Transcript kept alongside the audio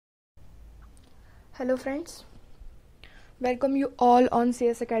Hello friends, welcome you all on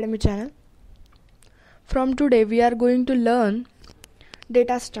CS Academy channel. From today we are going to learn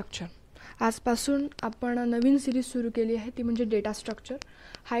data structure. आजपासून आपण नवीन series सुरू केली आहे ती म्हणजे डेटा स्ट्रक्चर.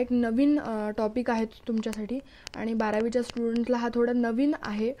 हा एक नवीन टॉपिक आहे तुमच्यासाठी आणि 12वीच्या स्टुडंटला हा थोडा नवीन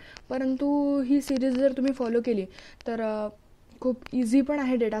आहे, परंतु ही सिरीज जर तुम्ही फॉलो केली तर खूप इझी पण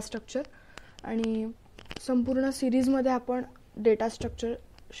आहे डेटा स्ट्रक्चर आणि संपूर्ण सिरीजमध्ये आपण डेटा स्ट्रक्चर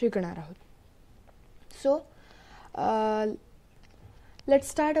शिकणार आहोत. So let's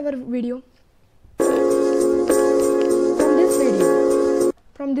start our video.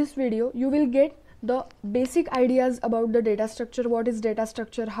 From this video you will get the basic ideas about the data structure, what is data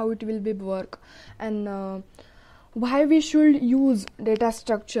structure, how it will be work, and why we should use data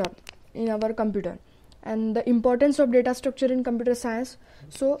structure in our computer, and the importance of data structure in computer science.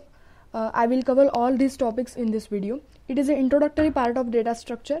 So I will cover all these topics in this video. It is an introductory part of data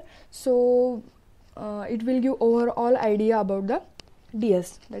structure, so it will give overall idea about the DS,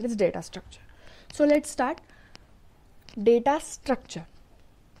 that is data structure. So let's start data structure.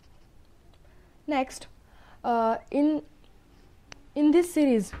 Next, in this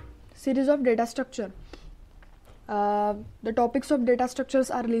series of data structure, the topics of data structures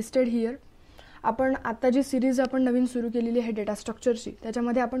are listed here. आपण आता जी series आपण नवीन सुरू केलेली आहे data स्ट्रक्चरची,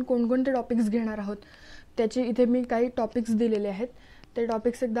 त्याच्यामध्ये आपण कोणकोणते topics घेणार आहोत त्याचे इथे मी काही टॉपिक्स दिलेले आहेत. ते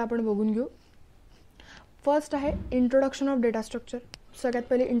टॉपिक्स एकदा आपण बघून घेऊ. फर्स्ट आहे इंट्रोडक्शन ऑफ डेटा स्ट्रक्चर. सगळ्यात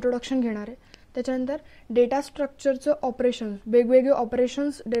पहिले इंट्रोडक्शन घेणार आहे. त्याच्यानंतर डेटा स्ट्रक्चरचं ऑपरेशन्स, वेगवेगळे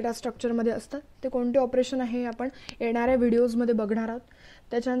ऑपरेशन्स डेटा स्ट्रक्चरमध्ये असतात. ते कोणते ऑपरेशन आहे आपण येणाऱ्या व्हिडिओजमध्ये बघणार आहोत.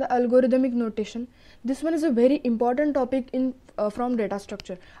 त्याच्यानंतर algorithmic notation. This one is a very important topic in from data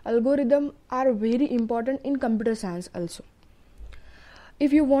structure. Algorithm R very important in computer science also.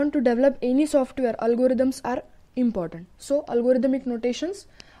 If you want to develop any software, algorithms are important. So algorithmic notations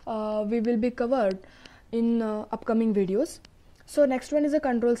we will be covered in upcoming videos. So next one is a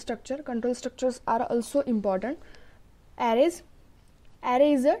control structure. Control structures are also important. Arrays.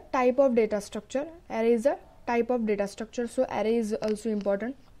 Array is a type of data structure. Array is a type of data structure. So array is also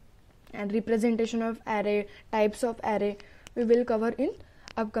important. And representation of array, types of array we will cover in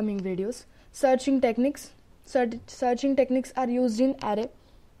upcoming videos. Searching techniques. Searching techniques are used in array.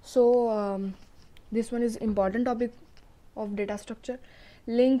 So this one is important topic of data structure.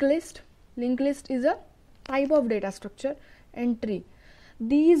 Linked list. Linked list is a type of data structure. And tree.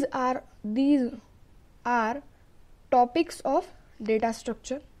 These are topics of data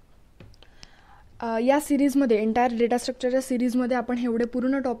structure. या सिरीजमध्ये entire data स्ट्रक्चरच्या सिरीजमध्ये आपण एवढे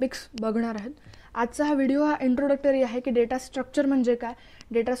पूर्ण topics बघणार आहोत. आजचा हा व्हिडिओ हा इंट्रोडक्टरी आहे की डेटा स्ट्रक्चर म्हणजे काय,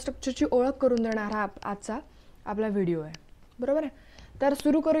 डेटा स्ट्रक्चरची ओळख करून देणारा आजचा आपला व्हिडिओ आहे. बरोबर आहे. तर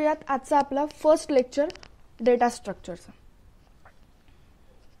सुरू करूयात आजचा आपला first lecture data स्ट्रक्चरचा.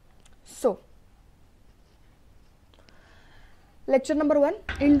 So lecture number 1,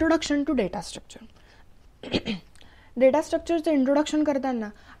 introduction to data structure. Data स्ट्रक्चरचं introduction करताना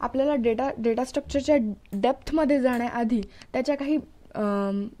आपल्याला डेटा स्ट्रक्चरच्या डेप्थमध्ये जाण्याआधी त्याच्या काही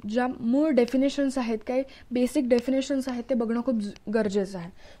ज्या मूळ डेफिनेशन्स आहेत, काही बेसिक डेफिनेशन्स आहेत ते बघणं खूप गरजेचं आहे.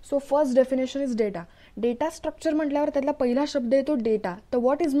 So first definition is data. Data structure म्हटल्यावर त्यातला पहिला शब्द येतो डेटा. तर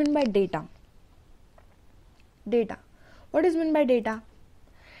what is mean by data? Data, what is mean by data?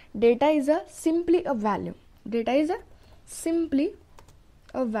 Data is a simply a value. Data is a simply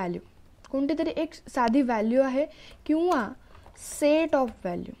a value. कोणती तरी एक साधी व्हॅल्यू आहे किंवा set of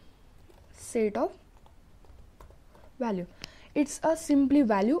value. Set of value. It's a simply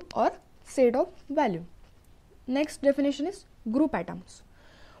value or set of value. Next definition is group atoms.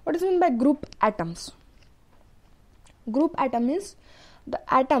 What is meant by group atoms? Group atom is the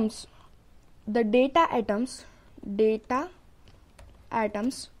atoms, the data atoms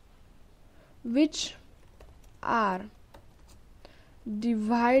which are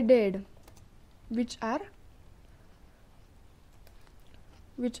divided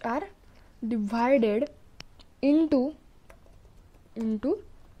into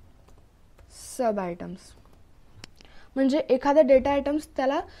sub items. म्हणजे एखादा data items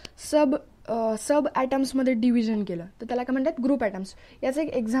त्याला सब आयटम्समध्ये division केलं तर त्याला काय म्हणतात, group items. याचं एक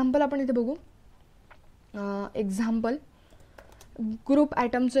एक्झाम्पल आपण इथे बघू. एक्झाम्पल ग्रुप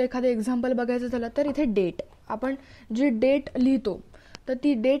आयटमचं एखादं एक्झाम्पल बघायचं झालं तर इथे डेट. आपण जी डेट लिहितो तर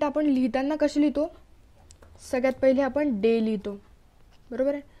ती डेट आपण लिहिताना कशी लिहितो? सगळ्यात पहिले आपण डे लिहितो.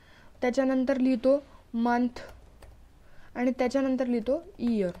 बरोबर आहे. त्याच्यानंतर लिहितो मंथ आणि त्याच्यानंतर लिहितो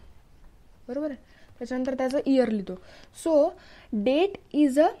इयर. बरोबर आहे. त्याच्यानंतर त्याचं इयर लिहितो. So date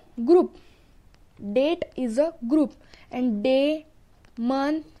is a group. Date is a group and day,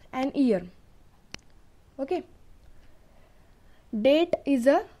 month and year. Okay. Date is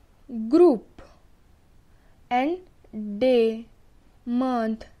a group. and day,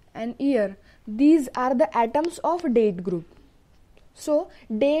 month and year, these are the atoms of date group. So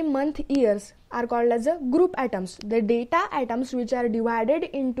day, month, years are called as a group atoms. The data atoms which are divided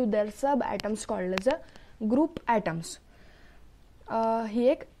into their sub atoms called as a group atoms. ही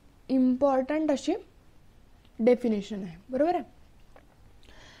एक important अशी definition आहे, बरोबर आहे.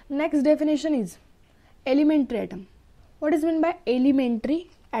 Next definition is elementary item. What is mean by elementary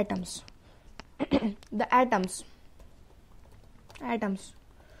atoms? The atoms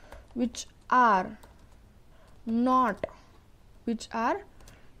which are not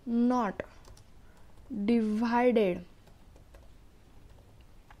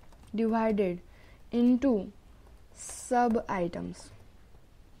divided into sub items.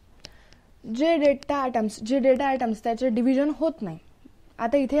 जे data atoms त्याचे division होत नाही.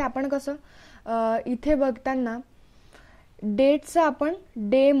 आता इथे आपण कसं इथे बघताना डेटचं आपण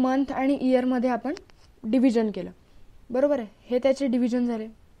डे, मंथ आणि इयरमध्ये आपण डिव्हिजन केलं, बरोबर आहे. हे त्याचे डिव्हिजन झाले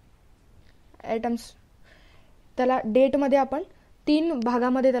ॲटम्स. त्याला डेटमध्ये आपण 3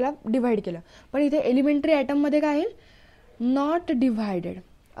 भागामध्ये त्याला डिव्हाइड केलं. पण इथे एलिमेंटरी ॲटममध्ये काय आहे? Not divided.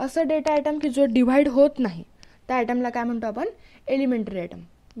 असं डेटा ॲटम की जो डिव्हाइड होत नाही, त्या ॲटमला काय म्हणतो आपण? एलिमेंटरी ॲटम,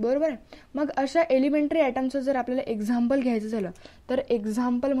 बरोबर आहे. मग अशा एलिमेंटरी ॲटमचं जर आपल्याला एक्झाम्पल घ्यायचं झालं तर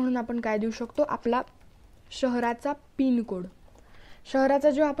एक्झाम्पल म्हणून आपण काय देऊ शकतो? आपला शहराचा पिनकोड. शहराचा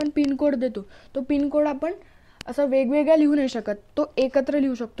जो आपण पिनकोड देतो तो पिनकोड आपण असं वेगवेगळा लिहू नाही शकत, तो एकत्र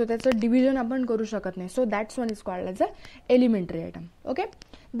लिहू शकतो. त्याचं डिव्हिजन आपण करू शकत नाही. So that's one is called as a elementary item. Okay,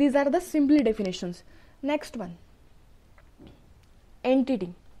 these R the simply definitions. Next one,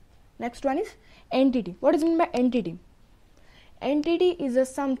 entity. Next one is entity. What is meant by entity? Entity is a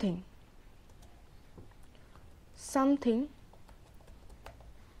something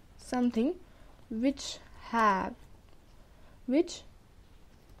which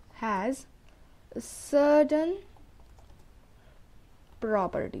has certain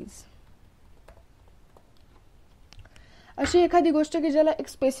properties. अशी एखादी गोष्ट की ज्याला एक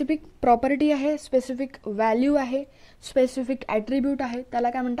specific property आहे, specific value आहे, specific attribute आहे, त्याला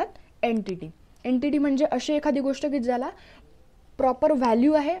काय म्हणतात? एंटिटी. एंटिटी म्हणजे अशी एखादी गोष्ट की ज्याला प्रॉपर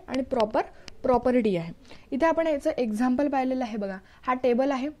व्हॅल्यू आहे आणि प्रॉपर प्रॉपर्टी आहे. इथे आपण याचं एक्झाम्पल पाहिलेलं आहे बघा. हा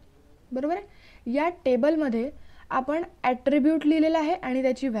टेबल आहे, बरोबर आहे. या टेबलमध्ये आपण ॲट्रिब्यूट लिहिलेला आहे आणि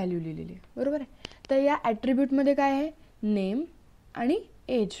त्याची व्हॅल्यू लिहिलेली आहे, बरोबर आहे. तर या ॲट्रिब्यूटमध्ये काय आहे? नेम आणि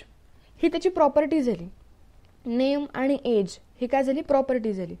एज. ही त्याची प्रॉपर्टी झाली. नेम आणि एज ही काय झाली?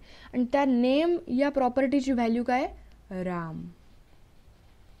 प्रॉपर्टी झाली. आणि त्या नेम या प्रॉपर्टीची व्हॅल्यू काय? राम.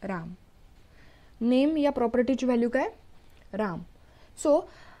 नेम या प्रॉपर्टीची व्हॅल्यू काय? Ram. So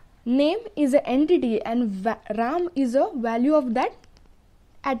name is a entity and Ram is a value of that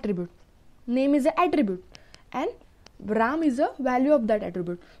attribute. Name is a attribute and Ram is a value of that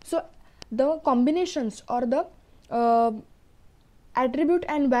attribute. So the combinations or the attribute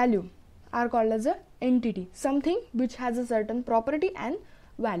and value are called as a entity, something which has a certain property and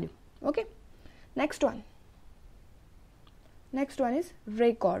value. Okay, next one is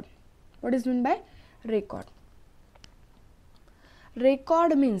record. What is meant by record?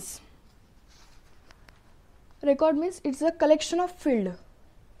 Record means it's a collection of field.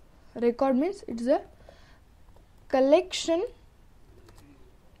 Record means it's a collection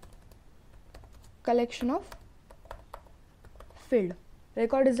of field.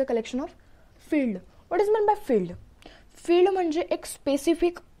 Record is a collection of field. What is meant by field? Field म्हणजे एक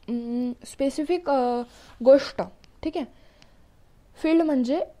specific गोष्ट, ठीक आहे. Field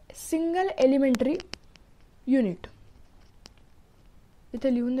म्हणजे single elementary unit.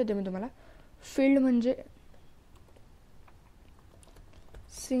 इथे लिहून देते मी तुम्हाला. फील्ड म्हणजे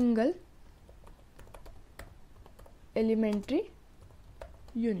single elementary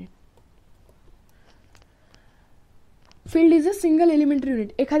unit. Field is a single elementary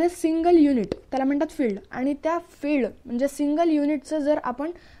unit. एखाद्या सिंगल युनिट त्याला म्हणतात फील्ड. आणि त्या फील्ड म्हणजे सिंगल युनिटचं जर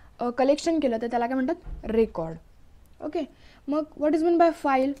आपण कलेक्शन केलं तर त्याला काय म्हणतात? रेकॉर्ड. ओके, मग what is mean by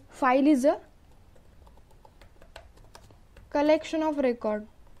file? File is a collection of record.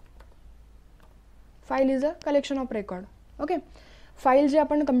 File is a collection of record. Okay, file जे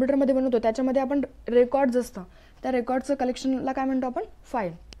आपण कम्प्युटरमध्ये बनवतो त्याच्यामध्ये आपण रेकॉर्ड्स असतं, त्या रेकॉर्डचं कलेक्शनला काय म्हणतो आपण?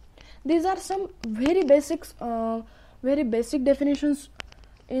 File. These are some very basic definitions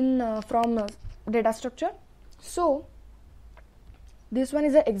in from data structure. So this one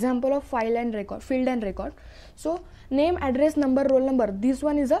is an example of file and record, field and record. So name, address, number, roll number, this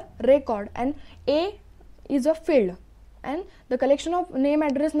one is a record and A is a field and the collection of name,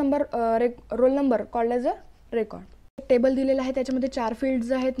 address, number, roll number called as a record. Table दिलेलं आहे, त्याच्यामध्ये 4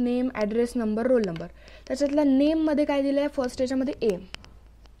 fields आहेत, name, address, number, roll number. त्याच्यातल्या name मध्ये काय दिलं आहे? First याच्यामध्ये ए.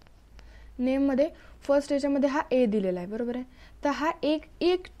 नेममध्ये फर्स्ट याच्यामध्ये हा ए दिलेला आहे, बरोबर आहे. तर हा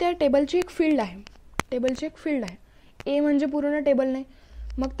एक त्या टेबलची एक फील्ड आहे. ए म्हणजे पूर्ण टेबल नाही,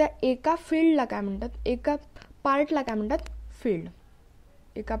 मग त्या एका फील्डला काय म्हणतात, एका पार्टला काय म्हणतात,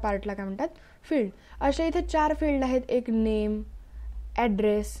 फील्ड. अशा इथे 4 फील्ड आहेत, एक name,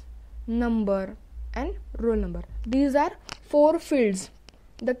 address, number and roll number. These R 4 fields.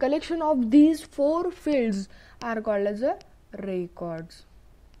 The collection of these 4 fields are called as a records.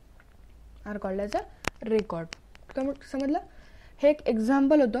 समजलं? हे एक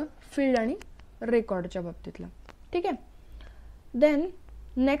एक्झाम्पल होतं फील्ड आणि रेकॉर्डच्या बाबतीतलं. ठीक आहे. Then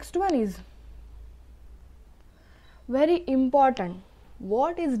next one is very important.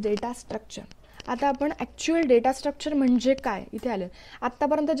 What is data structure? आता आपण actual data structure म्हणजे काय इथे आले.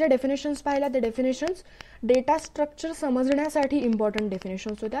 आत्तापर्यंत ज्या डेफिनेशन्स पाहिल्या त्या डेफिनेशन्स डेटा स्ट्रक्चर समजण्यासाठी इम्पॉर्टंट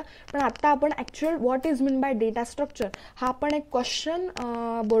डेफिनेशन्स होत्या. पण आत्ता आपण actual what is mean by data structure हा पण एक क्वेश्चन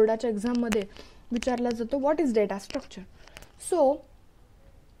बोर्डाच्या एक्झाममध्ये विचारला जातो. What is data structure? So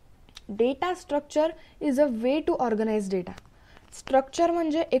data structure is a way to organise data. Structure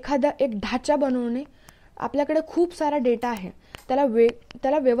म्हणजे एक ढाचा बनवणे. आपल्याकडे खूप सारा डेटा आहे,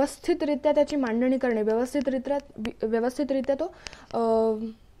 त्याला व्यवस्थितरित्या त्याची मांडणी करणे, व्यवस्थितरित्या तो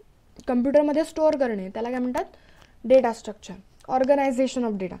कम्प्युटरमध्ये स्टोअर करणे, त्याला काय म्हणतात, data structure. Organisation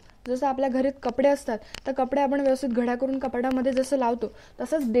of data. जसं आपल्या घरात कपडे असतात तर कपडे आपण व्यवस्थित घड्या करून कपड्यामध्ये जसं लावतो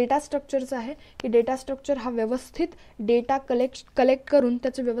तसंच डेटा स्ट्रक्चरचं आहे की डेटा स्ट्रक्चर हा व्यवस्थित डेटा कलेक्ट करून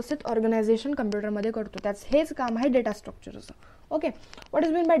त्याचं व्यवस्थित ऑर्गनायझेशन कम्प्युटरमध्ये करतो. हेच काम आहे data स्ट्रक्चरचं. Okay. What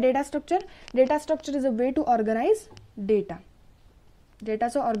is mean by data structure? Data structure is a way to organise data.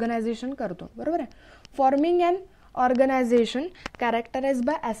 डेटाचं organisation करतो, बरोबर आहे. Forming and organisation characterise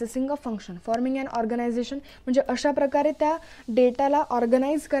bye ॲसेसिंग a function. Forming and organisation म्हणजे अशा प्रकारे त्या डेटाला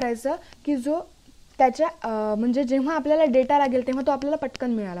ऑर्गनाइज करायचं की जो त्याच्या म्हणजे जेव्हा आपल्याला डेटा लागेल तेव्हा तो आपल्याला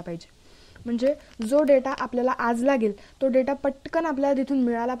पटकन मिळाला पाहिजे. म्हणजे जो डेटा आपल्याला आज लागेल तो डेटा पटकन आपल्याला तिथून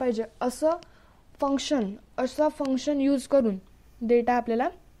मिळाला पाहिजे असं फंक्शन यूज करून डेटा आपल्याला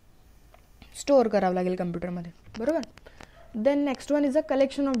स्टोअर करावं लागेल कम्प्युटरमध्ये, बरोबर. Then next one is a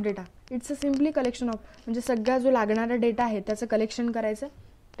collection of data. It's a simply collection of म्हणजे सगळा जो लागणारा डेटा आहे त्याचं कलेक्शन करायचं,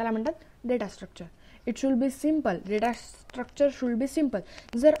 त्याला म्हणतात data structure. It should be simple. Data structure should be simple.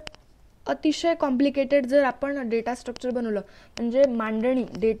 जर अतिशय कॉम्प्लिकेटेड जर आपण डेटा स्ट्रक्चर बनवलं म्हणजे मांडणी,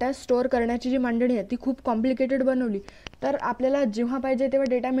 डेटा स्टोअर करण्याची जी मांडणी आहे ती खूप कॉम्प्लिकेटेड बनवली तर आपल्याला जेव्हा पाहिजे तेव्हा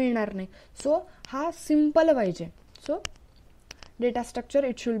डेटा मिळणार नाही. सो हा सिम्पल पाहिजे. So data structure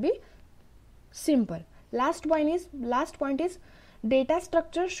it should be simple. Last point is data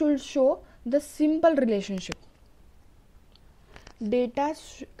structure should show the simple relationship. Data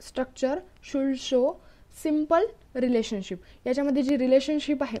structure should show simple relationship. याच्यामध्ये जी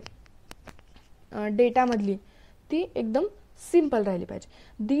रिलेशनशिप आहे डेटामधली ती एकदम सिम्पल राहिली पाहिजे.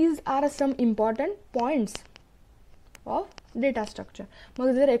 These are some important points of data structure.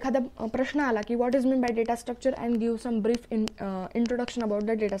 मग जर एखादा प्रश्न आला की what is meant by data structure and give some brief introduction about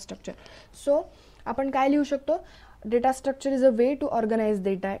the data structure. So आपण काय लिहू शकतो? Data structure is a way to organise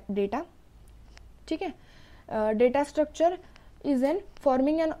data. ठीक आहे. Data structure is in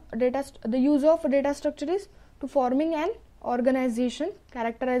forming and the use of data structure is to forming and organisation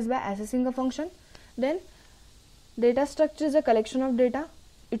characterise bye ॲसेसिंग a function. Then data structure is a collection of data.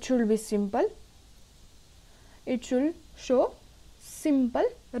 It should be simple. It should show simple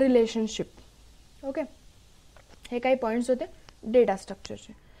relationship. Okay. हे काही points होते data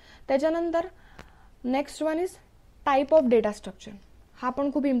स्ट्रक्चरचे. त्याच्यानंतर next one is type of data structure. हा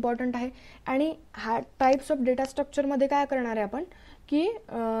पण खूप important आहे. आणि हा टाईप्स ऑफ डेटा स्ट्रक्चरमध्ये काय करणार आहे आपण की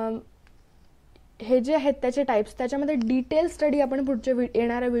हे जे आहेत त्याचे टाईप्स त्याच्यामध्ये डिटेल स्टडी आपण पुढच्या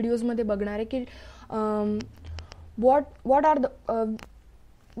येणाऱ्या व्हिडिओजमध्ये बघणार आहे की what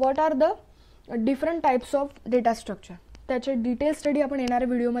R the different types of data structure. त्याचे डिटेल स्टडी आपण येणाऱ्या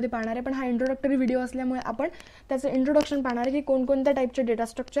व्हिडिओमध्ये पाहणार आहे. पण हा इंट्रोडक्टरी व्हिडिओ असल्यामुळे आपण त्याचं इंट्रोडक्शन पाहणार आहे की कोणकोणत्या टाईपचे डेटा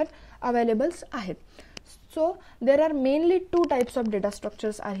स्ट्रक्चर अवेलेबल्स आहेत. So there are mainly 2 types of data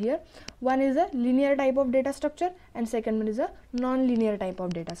structures are here. One is a linear type of data structure and second one is a non-linear type of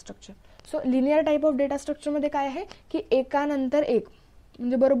data structure. So linear type of data structure मध्ये काय आहे की एकानंतर एक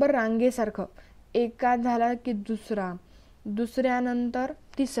म्हणजे बरोबर रांगेसारखं एका झाला की दुसऱ्यानंतर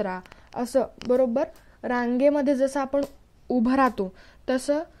तिसरा असं बरोबर रांगेमध्ये जसं आपण उभं राहतो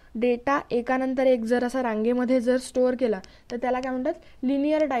तसं डेटा एकानंतर एक जर असा रांगेमध्ये जर स्टोअर केला तर त्याला काय म्हणतात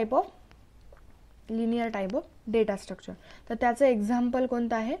linear type of data structure. तर त्याचं एक्झाम्पल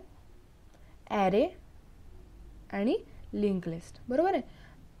कोणतं आहे? ॲरे आणि लिंक लिस्ट. बरोबर आहे.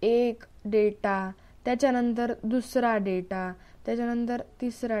 एक डेटा त्याच्यानंतर दुसरा डेटा त्याच्यानंतर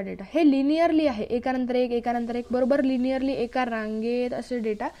तिसरा डेटा, हे लिनियरली आहे, एकानंतर एक एकानंतर एक बरोबर लिनियरली एका रांगेत असे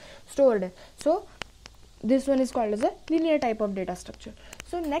डेटा स्टोर्ड आहे. So this one is called as a linear type of data structure.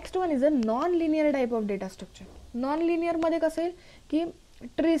 So next one is a non-linear type of data structure. Non-linear मध्ये कसं येईल की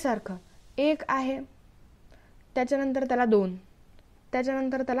ट्री सारखं एक आहे, त्याच्यानंतर त्याला दोन,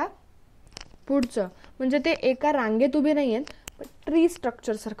 त्याच्यानंतर त्याला पुढचं, म्हणजे ते एका रांगेत उभे नाही आहेत, पण ट्री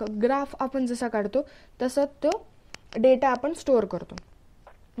स्ट्रक्चर सारखं. ग्राफ आपण जसा काढतो तसं तो डेटा आपण स्टोअर करतो.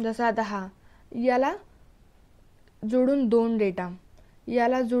 जसं आता हा, याला जोडून दोन डेटा,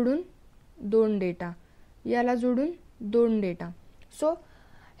 याला जोडून दोन डेटा, याला जोडून दोन डेटा. सो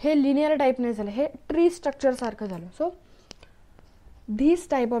हे लिनियर टाईप नाही झालं, हे ट्री स्ट्रक्चर सारखं झालं. So this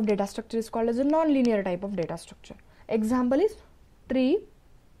type of data structure is called as a non linear type of data structure. Example is tree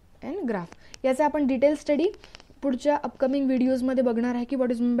and graph. याचा आपण डिटेल स्टडी पुढच्या अपकमिंग व्हिडिओजमध्ये बघणार आहे की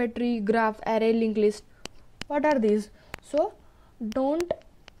what is mean by tree, graph, array, link list, what R these. So don't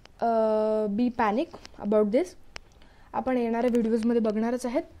be panic about दिस. आपण येणाऱ्या व्हिडिओजमध्ये बघणारच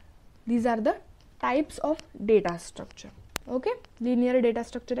आहेत. These R the types of data structure. Okay, linear data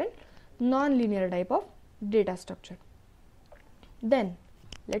structure and non-linear type of data structure. Then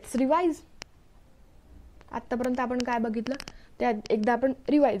let's revise. आतापर्यंत आपण काय बघितलं ते एकदा आपण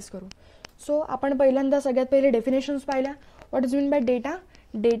रिवाइज करू. सो आपण पहिल्यांदा सगळ्यात पहिले डेफिनेशन्स पाहिल्या. What is mean by data.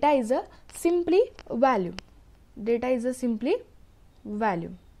 Data is a simply value. Data is a simply value.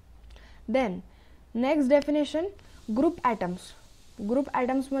 Then next definition, group atoms. Group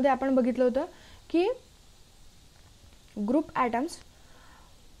ॲटम्समध्ये आपण बघितलं होतं की group atoms,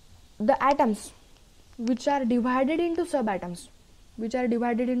 the atoms which are divided into subatoms,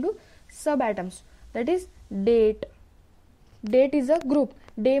 that is date. Date is a group.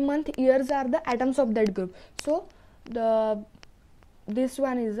 Day, month, years are the atoms of that group. So this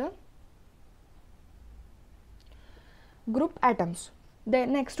one is a group atoms. The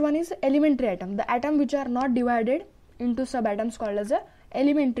next one is elementary atom. The atom which are not divided into subatoms called as a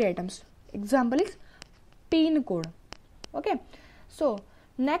elementary atoms. Example is pin code. Okay, so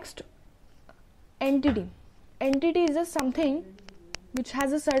next, entity. Entity is a something which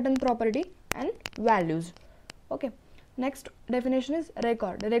has a certain property and values. Okay, next definition is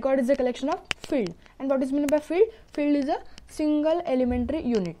record. Record is a collection of field. And what is meant by field? Field is a single elementary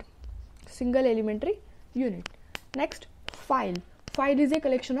unit. Next, file. File is a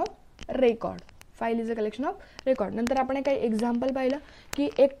collection of record. नंतर आपण काही example पाहिलं की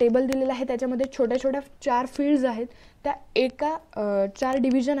एक table दिलेला आहे, त्याच्यामध्ये छोट्या छोट्या 4 फील्ड्स आहेत, त्या एका 4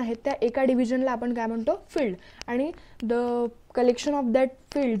 डिव्हिजन आहेत, त्या एका डिव्हिजनला आपण काय म्हणतो, फील्ड. आणि the collection of that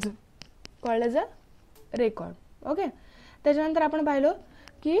fields called as a record. Okay, त्याच्यानंतर आपण पाहिलं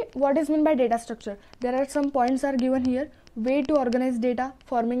की what is mean by data structure. There are some points R given here. Way to organize data,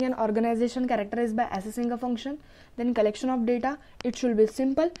 forming an organization characterized by assessing a function. Then collection of data, it should be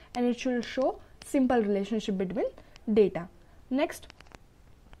simple and it should show simple relationship between data. Next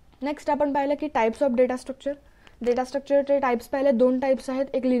आपण पाहिलं की types of data structure. Data स्ट्रक्चरचे types पाहिले, 2 types आहेत,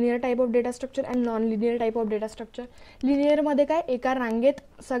 एक linear type of data structure and non linear type of data structure. लिनियरमध्ये काय, एका रांगेत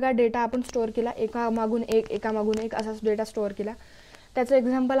सगळा डेटा आपण स्टोअर केला, एका मागून एक असा डेटा स्टोअर केला. त्याचं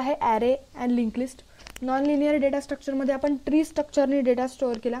एक्झाम्पल आहे array and link list. Non linear data स्ट्रक्चरमध्ये आपण ट्री स्ट्रक्चरने डेटा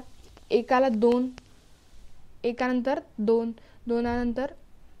स्टोअर केला, एकाला 2, एकानंतर 2, दोनानंतर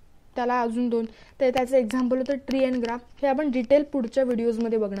त्याला अजून 2. तर त्याचं एक्झाम्पल होतं ट्री अँड ग्राफ. हे आपण डिटेल पुढच्या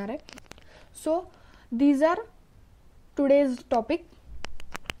व्हिडिओजमध्ये बघणार आहे. So these R today's topic.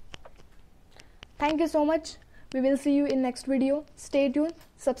 Thank you so much. We will see you in next video. Stay tuned,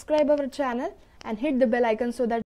 subscribe our channel and hit the bell icon so that